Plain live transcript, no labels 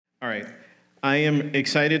All right. I am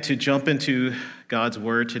excited to jump into God's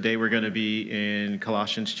Word. Today we're going to be in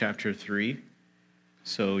Colossians chapter 3.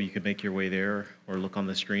 So you can make your way there or look on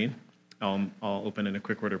the screen. I'll open in a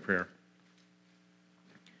quick word of prayer.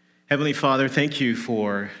 Heavenly Father, thank you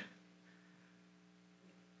for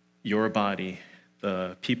your body,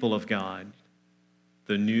 the people of God,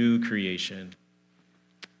 the new creation.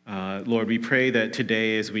 Lord, we pray that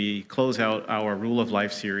today as we close out our Rule of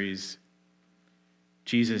Life series,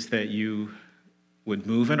 Jesus, that you would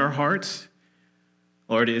move in our hearts.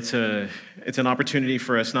 Lord, it's an opportunity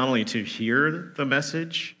for us not only to hear the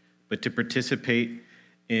message, but to participate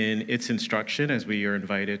in its instruction as we are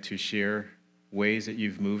invited to share ways that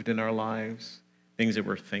you've moved in our lives, things that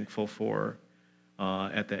we're thankful for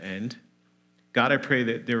at the end. God, I pray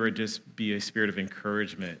that there would just be a spirit of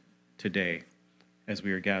encouragement today as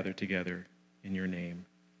we are gathered together in your name.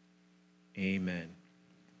 Amen.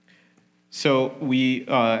 So we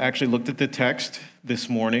actually looked at the text this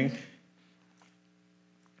morning,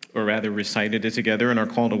 or rather recited it together in our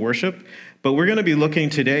call to worship. But we're going to be looking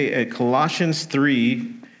today at Colossians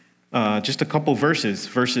 3, just a couple verses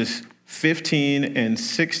 15 and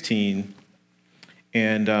 16.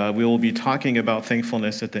 And we will be talking about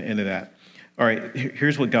thankfulness at the end of that. All right,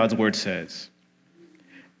 here's what God's word says.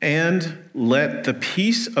 And let the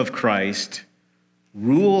peace of Christ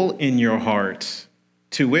rule in your hearts,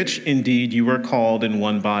 to which indeed you were called in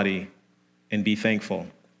one body, and be thankful.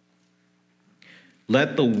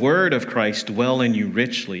 Let the word of Christ dwell in you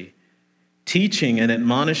richly, teaching and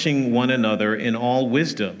admonishing one another in all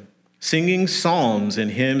wisdom, singing psalms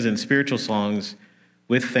and hymns and spiritual songs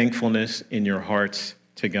with thankfulness in your hearts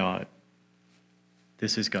to God.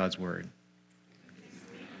 This is God's word.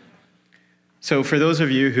 So for those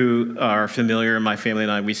of you who are familiar, my family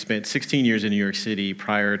and I, we spent 16 years in New York City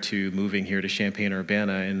prior to moving here to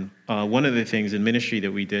Champaign-Urbana. And one of the things in ministry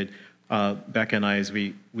that we did, Becca and I, is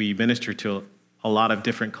we ministered to a lot of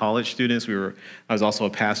different college students. I was also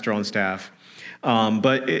a pastor on staff.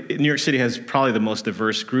 But New York City has probably the most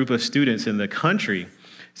diverse group of students in the country.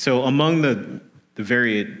 So among the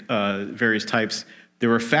various types, there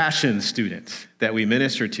were fashion students that we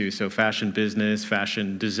ministered to. So fashion business,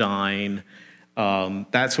 fashion design,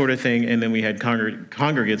 that sort of thing. And then we had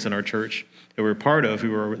congregants in our church that we were part of who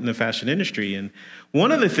were in the fashion industry. And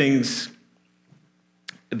one of the things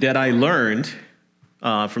that I learned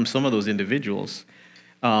from some of those individuals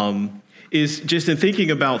is just in thinking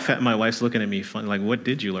about, my wife's looking at me funny, like, what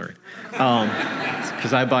did you learn?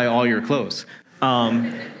 Because I buy all your clothes.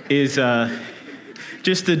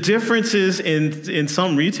 Just the differences in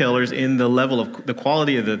some retailers in the level of the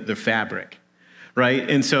quality of the fabric, right?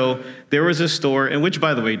 And so there was a store, and which,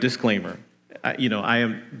 by the way, disclaimer,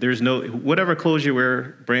 there's no, whatever clothes you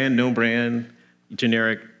wear, brand, no brand,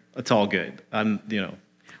 generic, it's all good.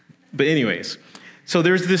 But anyways, so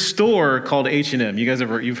there's this store called H&M.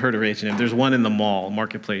 You've heard of H&M. There's one in the mall,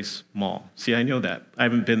 Marketplace Mall. See, I know that. I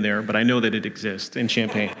haven't been there, but I know that it exists in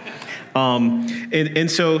Champaign.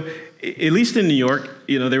 And so, at least in New York,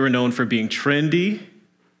 they were known for being trendy,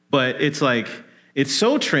 but it's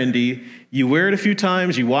so trendy, you wear it a few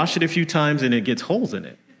times, you wash it a few times, and it gets holes in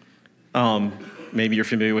it. Maybe you're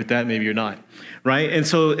familiar with that, maybe you're not, right? And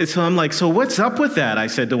so I'm like, so what's up with that? I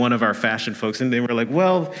said to one of our fashion folks, and they were like,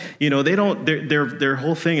 well, they don't, their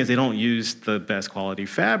whole thing is they don't use the best quality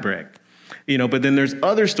fabric, but then there's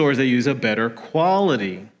other stores that use a better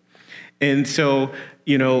quality. And so,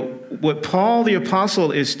 what Paul the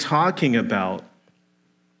Apostle is talking about,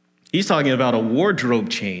 he's talking about a wardrobe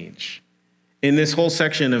change in this whole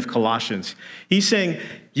section of Colossians. He's saying,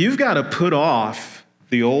 you've got to put off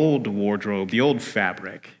the old wardrobe, the old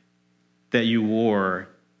fabric that you wore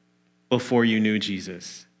before you knew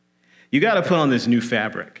Jesus. You got to put on this new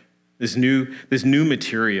fabric, this new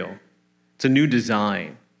material. It's a new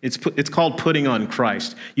design. It's called putting on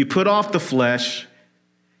Christ. You put off the flesh,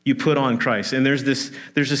 you put on Christ. And there's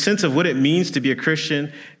a sense of what it means to be a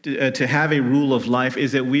Christian, to have a rule of life,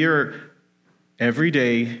 is that every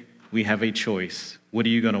day we have a choice. What are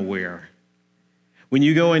you going to wear? When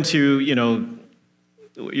you go into,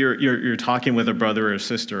 you're talking with a brother or a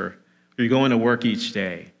sister, or you're going to work each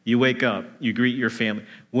day, you wake up, you greet your family.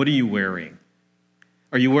 What are you wearing?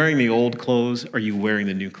 Are you wearing the old clothes? Are you wearing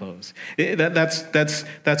the new clothes?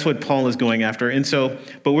 That's what Paul is going after. And so,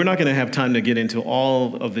 but we're not going to have time to get into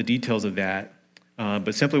all of the details of that.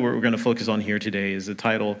 But simply what we're going to focus on here today is the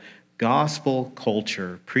title, Gospel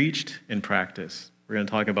Culture, Preached and Practiced. We're going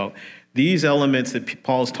to talk about these elements that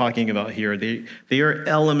Paul is talking about here. They are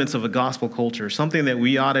elements of a gospel culture, something that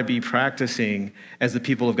we ought to be practicing as the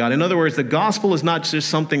people of God. In other words, the gospel is not just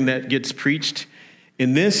something that gets preached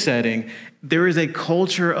in this setting. there is a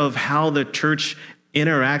culture of how the church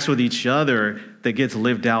interacts with each other that gets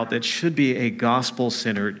lived out that should be a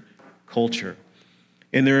gospel-centered culture.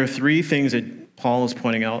 And there are three things that Paul is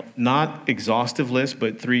pointing out, not exhaustive list,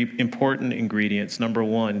 but three important ingredients. Number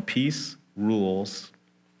one, peace rules.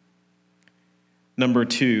 Number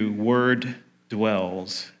two, word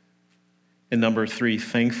dwells. And number three,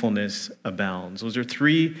 thankfulness abounds. Those are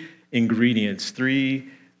three ingredients, three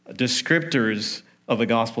descriptors of a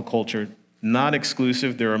gospel culture. Not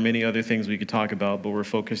exclusive. There are many other things we could talk about, but we're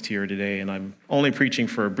focused here today, and I'm only preaching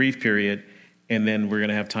for a brief period, and then we're going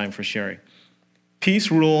to have time for sharing.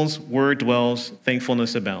 Peace rules, word dwells,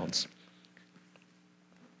 thankfulness abounds.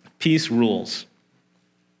 Peace rules.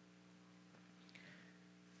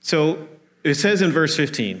 So it says in verse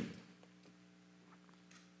 15,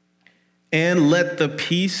 and let the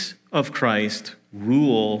peace of Christ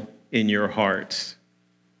rule in your hearts.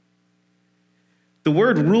 The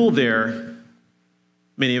word rule there,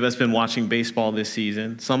 many of us have been watching baseball this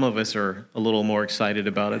season. Some of us are a little more excited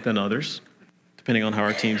about it than others, depending on how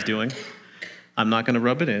our team's doing. I'm not going to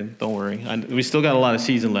rub it in, don't worry. We still got a lot of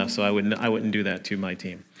season left, so I wouldn't do that to my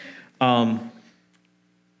team.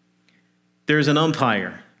 There's an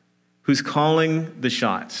umpire who's calling the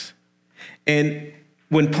shots. And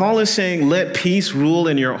when Paul is saying, let peace rule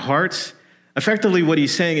in your hearts, effectively what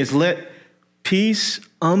he's saying is let peace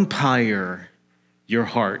umpire your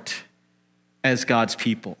heart as God's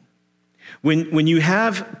people. When you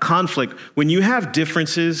have conflict, when you have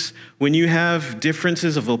differences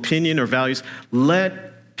of opinion or values,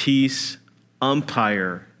 let peace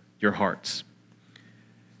umpire your hearts.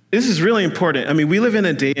 This is really important. I mean, we live in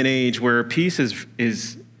a day and age where peace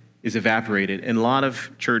is evaporated in a lot of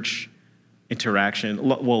church interaction,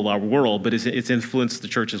 well, our world, but it's influenced the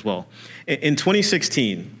church as well. In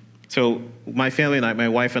 2016, so my family and I, my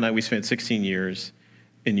wife and I, we spent 16 years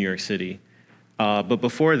in New York City. But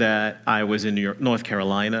before that, I was in North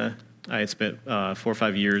Carolina. I had spent 4 or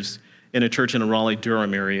 5 years in a church in the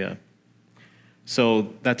Raleigh-Durham area.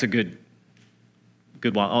 So that's a good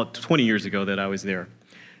while, 20 years ago that I was there.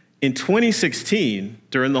 In 2016,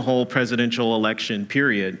 during the whole presidential election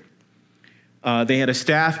period, they had a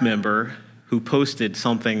staff member who posted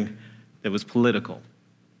something that was political.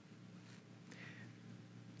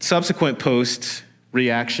 Subsequent posts,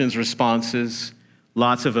 reactions, responses,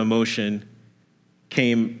 lots of emotion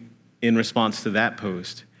came in response to that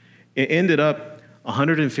post. It ended up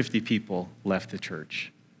 150 people left the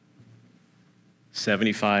church.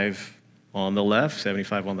 75 on the left,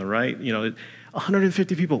 75 on the right,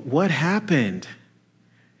 150 people. What happened?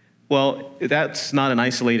 Well, that's not an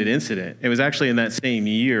isolated incident. It was actually in that same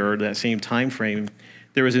year, or that same time frame,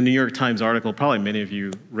 there was a New York Times article, probably many of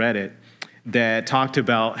you read it, that talked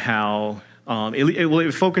about how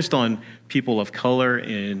it focused on people of color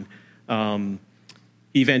in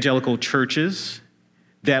evangelical churches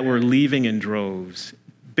that were leaving in droves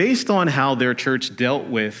based on how their church dealt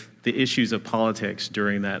with the issues of politics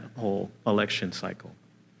during that whole election cycle.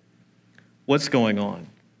 What's going on?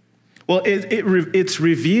 Well, it's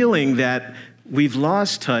revealing that we've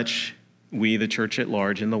lost touch, we, the church at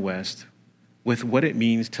large in the West, with what it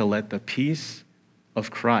means to let the peace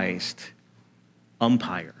of Christ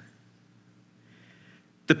umpire.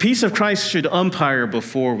 The peace of Christ should umpire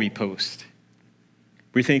before we post.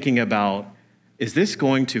 We're thinking about, is this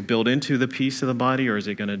going to build into the peace of the body, or is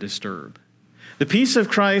it going to disturb? The peace of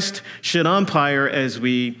Christ should umpire as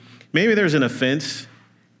maybe there's an offense,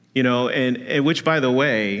 and which, by the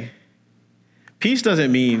way, peace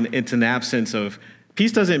doesn't mean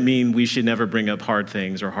peace doesn't mean we should never bring up hard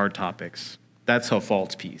things or hard topics. That's a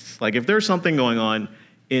false peace. Like if there's something going on,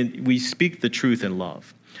 we speak the truth in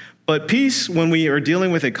love. But peace, when we are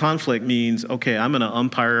dealing with a conflict, means, okay, I'm going to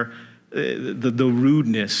umpire the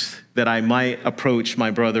rudeness that I might approach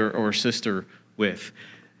my brother or sister with.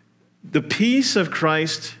 The peace of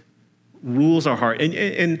Christ rules our heart.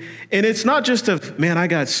 And it's not just I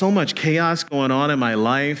got so much chaos going on in my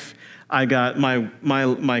life. I got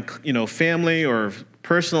my family or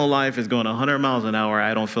personal life is going 100 miles an hour.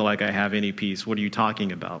 I don't feel like I have any peace. What are you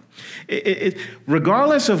talking about?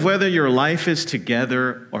 Regardless of whether your life is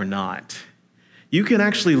together or not, you can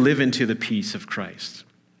actually live into the peace of Christ.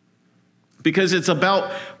 Because it's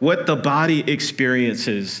about what the body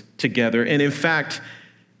experiences together. And in fact,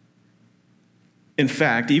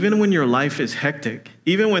 even when your life is hectic,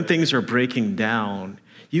 even when things are breaking down,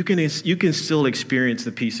 you can still experience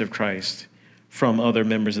the peace of Christ from other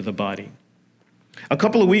members of the body. A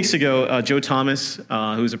couple of weeks ago, Joe Thomas,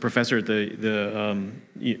 who's a professor at the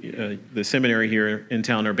seminary here in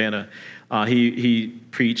town, Urbana, he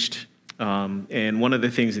preached, and one of the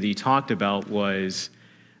things that he talked about was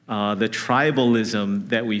the tribalism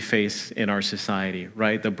that we face in our society,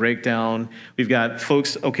 right? The breakdown. We've got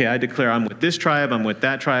folks, okay, I declare I'm with this tribe, I'm with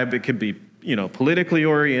that tribe. It could be, politically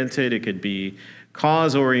oriented. It could be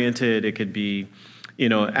cause oriented. It could be,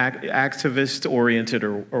 activist oriented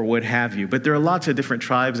or what have you. But there are lots of different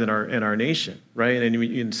tribes in our nation, right?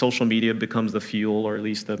 And social media becomes the fuel, or at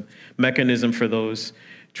least the mechanism for those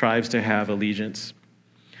tribes to have allegiance.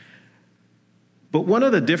 But one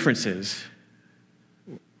of the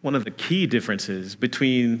key differences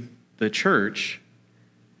between the church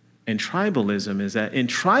and tribalism is that in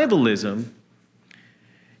tribalism,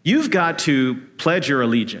 you've got to pledge your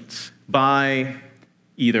allegiance by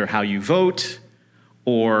either how you vote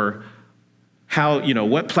or how,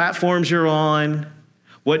 what platforms you're on,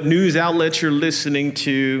 what news outlets you're listening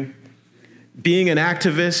to, being an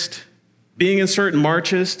activist, being in certain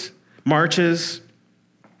marches.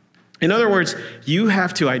 In other words, you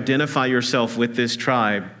have to identify yourself with this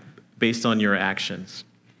tribe based on your actions.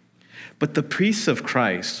 But the priests of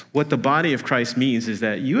Christ, what the body of Christ means is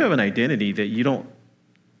that you have an identity that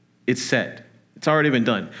it's set. It's already been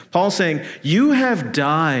done. Paul's saying, you have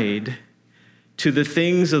died to the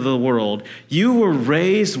things of the world. You were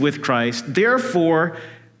raised with Christ. Therefore,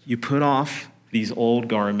 you put off these old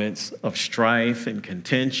garments of strife and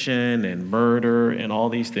contention and murder and all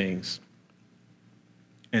these things.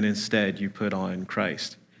 And instead, you put on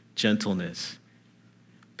Christ, gentleness,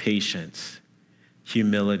 patience,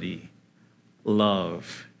 humility,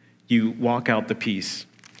 love. You walk out the peace.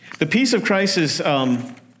 The peace of Christ is,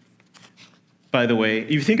 by the way,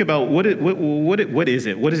 you think about what is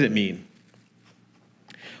it? What does it mean?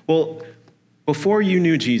 Well, before you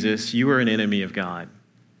knew Jesus, you were an enemy of God.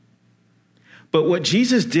 But what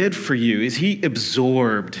Jesus did for you is he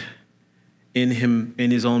absorbed in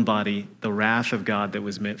his own body, the wrath of God that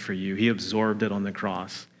was meant for you. He absorbed it on the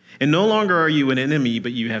cross. And no longer are you an enemy,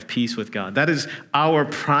 but you have peace with God. That is our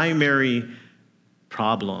primary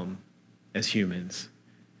problem as humans.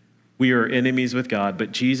 We are enemies with God,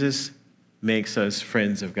 but Jesus makes us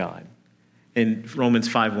friends of God. In Romans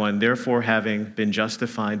 5:1, therefore, having been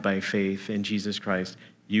justified by faith in Jesus Christ,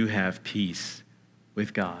 you have peace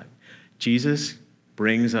with God. Jesus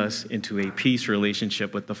brings us into a peace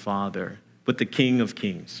relationship with the Father, with the King of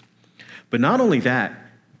Kings. But not only that,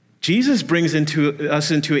 Jesus brings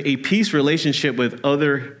us into a peace relationship with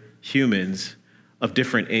other humans of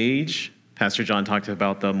different age. Pastor John talked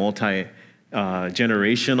about the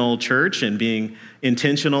multi-generational church and being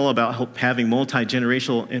intentional about having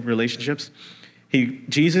multi-generational relationships.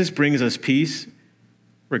 Jesus brings us peace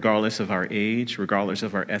regardless of our age, regardless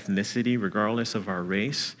of our ethnicity, regardless of our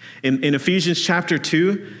race. In Ephesians chapter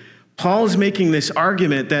 2, Paul is making this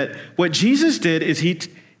argument that what Jesus did is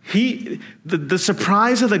the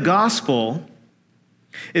surprise of the gospel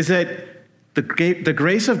is that the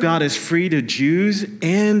grace of God is free to Jews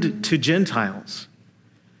and to Gentiles.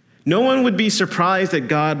 No one would be surprised that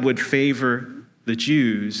God would favor the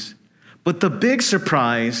Jews, but the big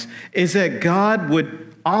surprise is that God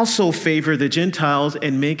would also favor the Gentiles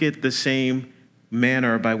and make it the same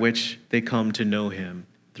manner by which they come to know him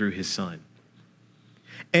through his Son.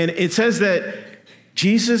 And it says that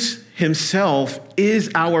Jesus himself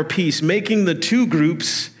is our peace, making the two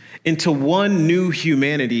groups into one new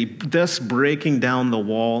humanity, thus breaking down the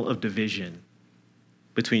wall of division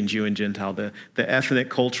between Jew and Gentile, the ethnic,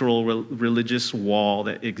 cultural, religious wall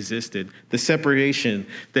that existed, the separation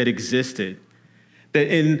that existed,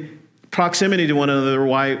 that in proximity to one another,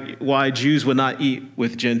 why Jews would not eat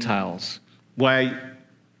with Gentiles, why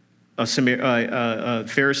a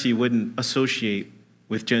Pharisee wouldn't associate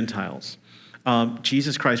with Gentiles.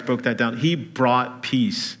 Jesus Christ broke that down. He brought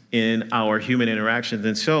peace in our human interactions.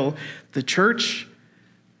 And so the church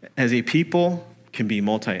as a people can be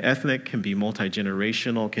multi-ethnic, can be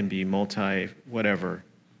multi-generational, can be multi-whatever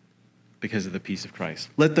because of the peace of Christ.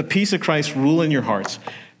 Let the peace of Christ rule in your hearts,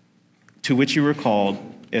 to which you were called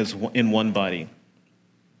as in one body.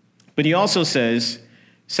 But he also says,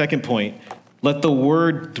 second point, let the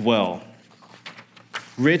word dwell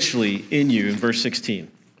richly in you, in verse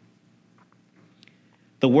 16.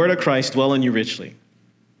 The word of Christ dwell in you richly.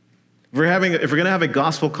 If we're going to have a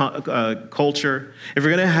gospel culture, if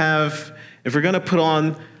we're going to put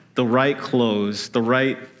on the right clothes, the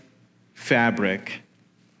right fabric,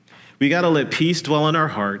 we got to let peace dwell in our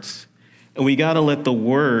hearts, and we got to let the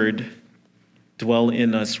word dwell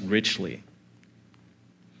in us richly.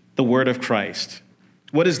 The word of Christ.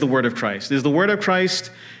 What is the word of Christ? Is the word of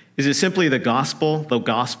Christ, is it simply the gospel? The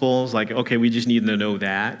gospels, like, okay, we just need to know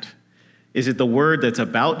that. Is it the word that's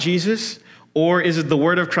about Jesus? Or is it the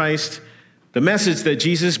word of Christ, the message that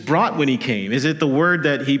Jesus brought when he came? Is it the word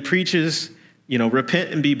that he preaches,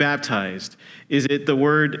 repent and be baptized? Is it the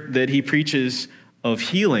word that he preaches of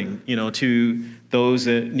healing, to those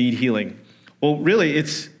that need healing? Well, really,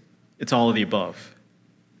 it's all of the above.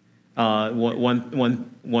 One,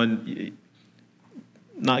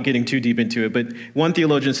 not getting too deep into it, but one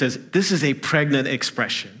theologian says this is a pregnant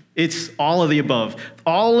expression. It's all of the above.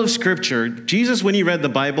 All of Scripture, Jesus, when he read the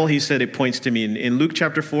Bible, he said it points to me. In Luke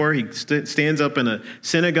chapter 4, he stands up in a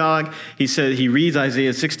synagogue. He said he reads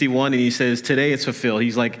Isaiah 61, and he says, today it's fulfilled.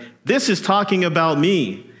 He's like, this is talking about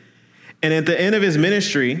me. And at the end of his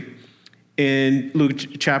ministry, in Luke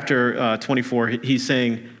chapter 24, he's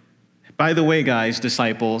saying, by the way, guys,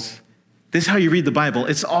 disciples, this is how you read the Bible.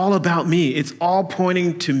 It's all about me. It's all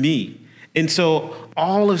pointing to me. And so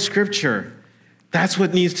all of Scripture, that's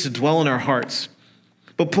what needs to dwell in our hearts.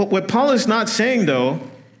 But what Paul is not saying, though,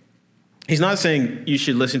 he's not saying you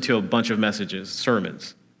should listen to a bunch of messages,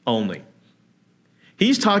 sermons only.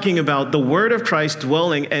 He's talking about the word of Christ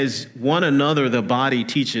dwelling as one another, the body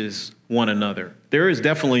teaches one another. There is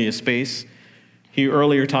definitely a space. He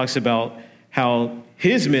earlier talks about how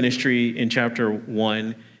his ministry in chapter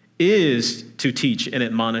 1 is to teach and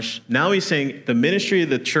admonish. Now he's saying the ministry of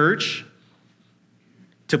the church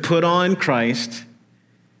to put on Christ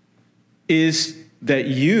is that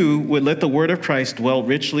you would let the word of Christ dwell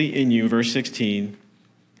richly in you, verse 16,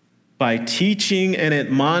 by teaching and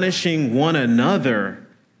admonishing one another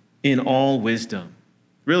in all wisdom.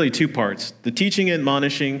 Really two parts, the teaching and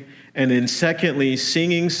admonishing, and then secondly,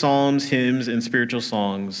 singing psalms, hymns, and spiritual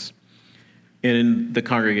songs in the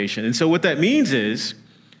congregation. And so what that means is,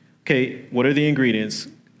 okay, what are the ingredients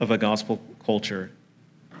of a gospel culture?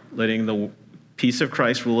 Letting the peace of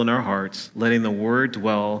Christ rule in our hearts, letting the word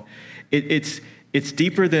dwell. It's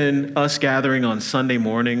deeper than us gathering on Sunday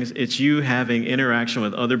mornings. It's you having interaction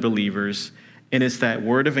with other believers, and it's that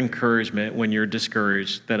word of encouragement when you're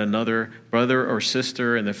discouraged that another brother or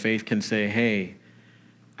sister in the faith can say, hey,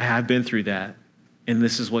 I have been through that, and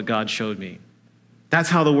this is what God showed me. That's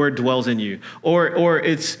how the word dwells in you. Or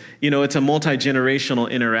it's, it's a multi-generational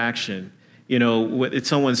interaction. It's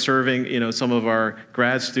someone serving, some of our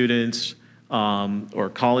grad students, or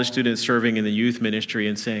college students serving in the youth ministry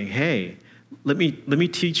and saying, hey, let me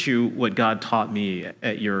teach you what God taught me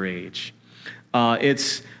at your age.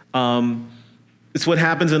 It's what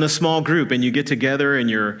happens in a small group, and you get together and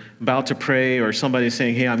you're about to pray, or somebody's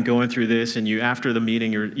saying, hey, I'm going through this, and you, after the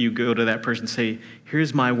meeting, you go to that person and say,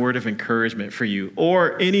 here's my word of encouragement for you,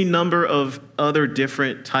 or any number of other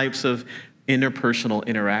different types of interpersonal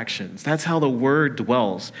interactions. That's how the word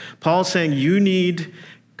dwells. Paul's saying you need,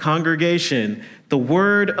 congregation, the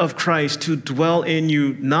word of Christ to dwell in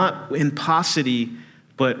you, not in paucity,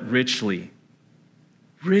 but richly,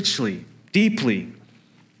 deeply,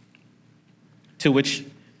 to which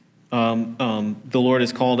the Lord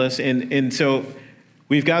has called us. And so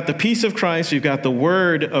we've got the peace of Christ, we've got the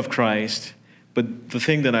word of Christ, but the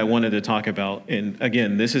thing that I wanted to talk about, and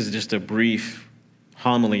again, this is just a brief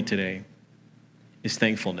homily today, is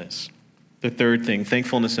thankfulness. The third thing,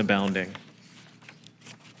 thankfulness abounding.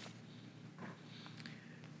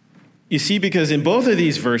 You see, because in both of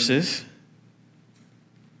these verses,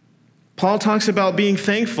 Paul talks about being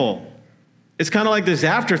thankful. It's kind of like this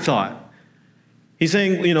afterthought. He's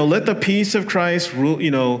saying, let the peace of Christ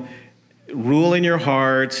rule, rule in your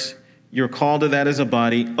hearts. You're called to that as a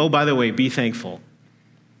body. Oh, by the way, be thankful.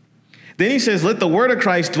 Then he says, let the word of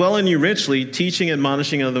Christ dwell in you richly, teaching,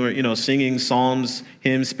 admonishing other, singing psalms,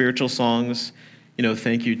 hymns, spiritual songs.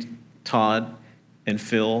 Thank you, Todd and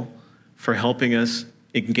Phil, for helping us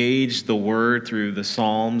engage the word through the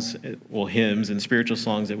psalms, hymns and spiritual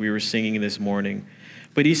songs that we were singing this morning.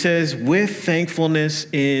 But he says, with thankfulness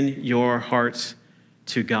in your hearts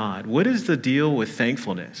to God. What is the deal with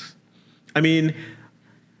thankfulness? I mean,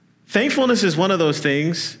 thankfulness is one of those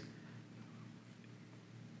things,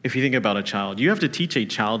 if you think about a child, you have to teach a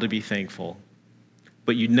child to be thankful,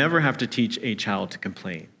 but you never have to teach a child to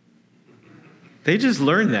complain. They just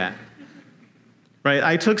learn that. Right,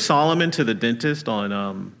 I took Solomon to the dentist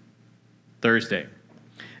on Thursday.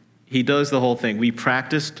 He does the whole thing. We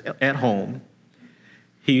practiced at home.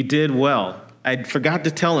 He did well. I forgot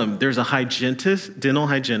to tell him there's a hygienist, dental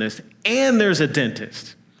hygienist, and there's a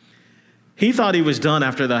dentist. He thought he was done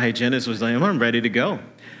after the hygienist was like, I'm ready to go.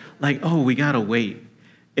 Like, oh, we got to wait.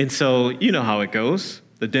 And so you know how it goes.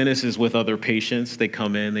 The dentist is with other patients. They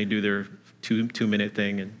come in, they do their two-minute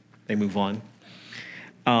thing, and they move on.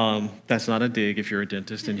 That's not a dig if you're a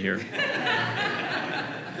dentist in here.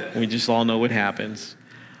 We just all know what happens.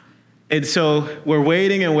 And so we're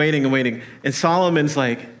waiting and waiting and waiting. And Solomon's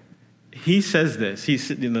like, he says this.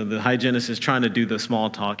 The hygienist is trying to do the small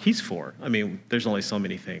talk. He's 4. I mean, there's only so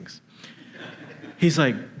many things. He's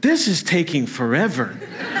like, this is taking forever.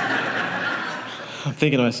 I'm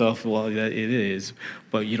thinking to myself, well, yeah, it is,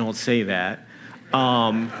 but you don't say that.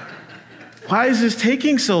 Why is this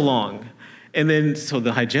taking so long? And then, so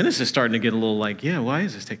the hygienist is starting to get a little like, yeah, why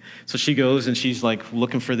is this taking? So she goes and she's like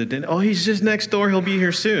looking for the dentist. Oh, he's just next door. He'll be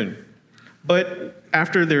here soon. But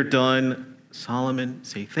after they're done, Solomon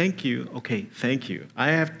say, thank you. Okay, thank you.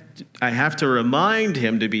 I have to remind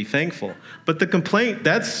him to be thankful. But the complaint,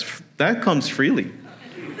 that comes freely.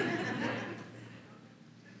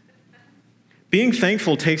 Being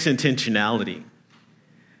thankful takes intentionality.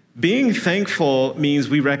 Being thankful means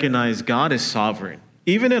we recognize God is sovereign,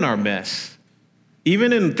 even in our mess,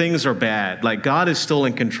 even in things are bad, like God is still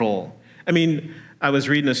in control. I mean, I was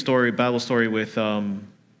reading a Bible story with, I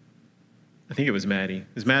think it was Maddie.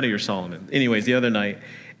 It was Maddie or Solomon. Anyways, the other night,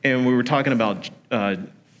 and we were talking about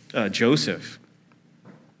Joseph.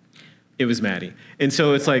 It was Maddie. And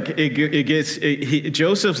so it's like,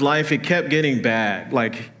 Joseph's life, it kept getting bad.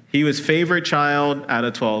 Like, he was favorite child out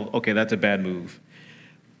of 12. Okay, that's a bad move.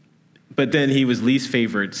 But then he was least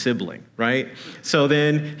favorite sibling, right? So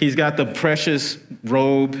then he's got the precious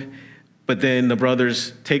robe, but then the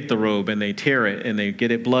brothers take the robe and they tear it and they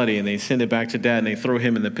get it bloody and they send it back to dad and they throw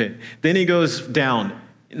him in the pit. Then he goes down,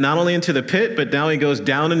 not only into the pit, but now he goes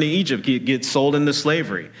down into Egypt. He gets sold into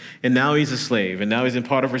slavery. And now he's a slave. And now he's in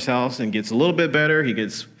Potiphar's house and gets a little bit better. He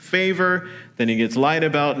gets favor. Then he gets lied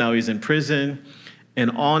about. Now he's in prison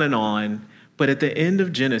and on and on. But at the end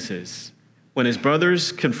of Genesis, when his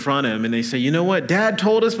brothers confront him and they say, you know what, Dad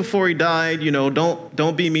told us before he died,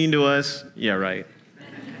 don't be mean to us. Yeah, right.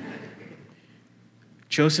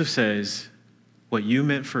 Joseph says, what you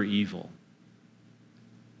meant for evil,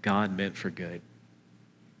 God meant for good.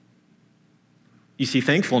 You see,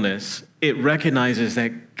 thankfulness, it recognizes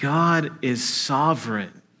that God is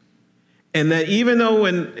sovereign. And that even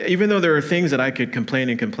though there are things that I could complain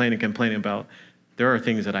about, there are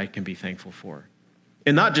things that I can be thankful for.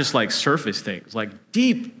 And not just like surface things, like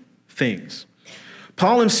deep things.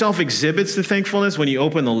 Paul himself exhibits the thankfulness when you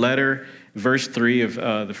open the letter, verse 3 of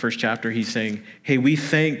the first chapter. He's saying, hey, we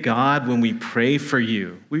thank God when we pray for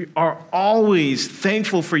you. We are always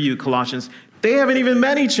thankful for you, Colossians. They haven't even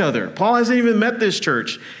met each other. Paul hasn't even met this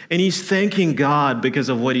church. And he's thanking God because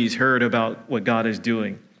of what he's heard about what God is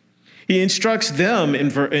doing. He instructs them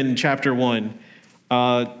in chapter 1,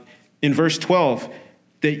 in verse 12,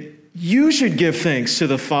 that you should give thanks to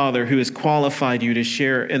the Father who has qualified you to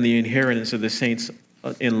share in the inheritance of the saints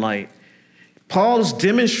in light. Paul's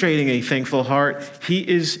demonstrating a thankful heart. He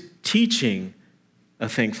is teaching a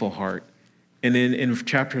thankful heart. And then in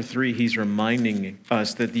chapter 3, he's reminding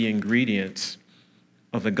us that the ingredients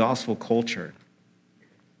of the gospel culture,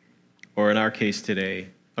 or in our case today,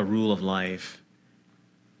 a rule of life,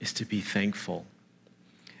 is to be thankful.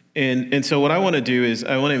 And so what I want to do is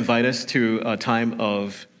I want to invite us to a time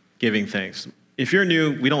of giving thanks. If you're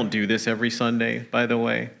new, we don't do this every Sunday, by the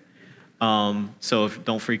way. So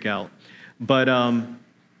don't freak out. But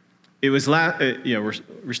it was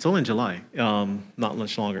we're still in July, not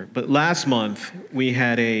much longer. But last month we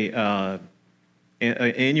had an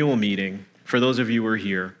annual meeting. For those of you who were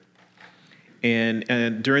here,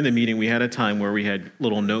 and during the meeting we had a time where we had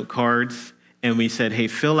little note cards, and we said, "Hey,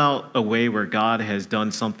 fill out a way where God has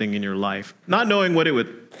done something in your life," not knowing what it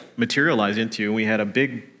would materialize into. And we had a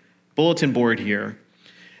big bulletin board here.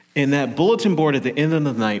 And that bulletin board at the end of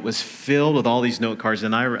the night was filled with all these note cards.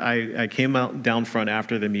 And I came out down front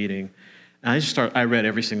after the meeting, and I read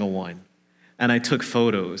every single one. And I took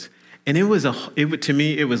photos. And to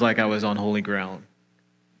me, it was like I was on holy ground.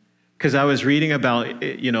 Because I was reading about,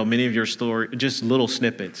 many of your stories, just little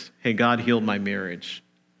snippets. Hey, God healed my marriage.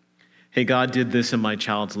 Hey, God did this in my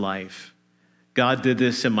child's life. God did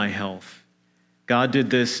this in my health. God did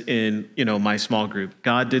this in, my small group.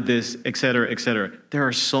 God did this, et cetera, et cetera.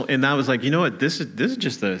 And I was like, you know what? This is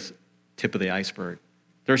just the tip of the iceberg.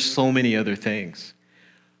 There's so many other things.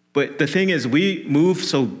 But the thing is, we move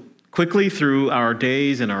so quickly through our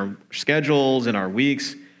days and our schedules and our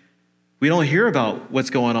weeks, we don't hear about what's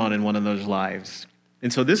going on in one of those lives.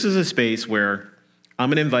 And so this is a space where I'm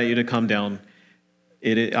going to invite you to come down.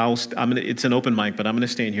 It's an open mic, but I'm going to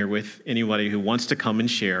stand here with anybody who wants to come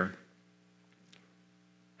and share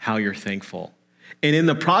how you're thankful. And in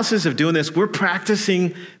the process of doing this, we're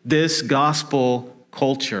practicing this gospel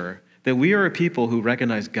culture, that we are a people who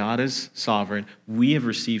recognize God as sovereign. We have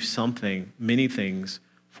received something, many things,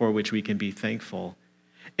 for which we can be thankful.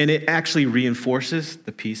 And it actually reinforces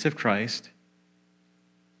the peace of Christ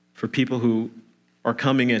for people who are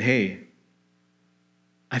coming in, hey,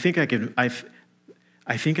 I think I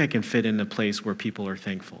can fit in a place where people are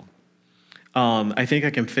thankful. I think I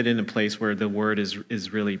can fit in a place where the word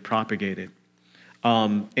is really propagated.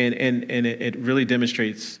 And it really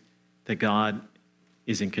demonstrates that God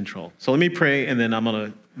is in control. So let me pray, and then I'm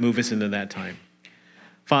going to move us into that time.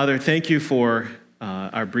 Father, thank you for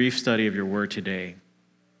our brief study of your word today.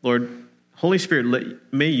 Lord, Holy Spirit,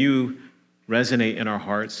 may you resonate in our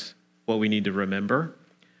hearts what we need to remember.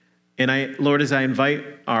 And Lord, as I invite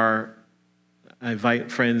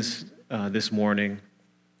friends this morning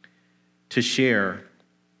to share,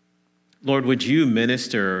 Lord, would you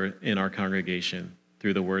minister in our congregation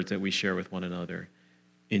through the words that we share with one another?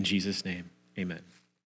 In Jesus' name, amen.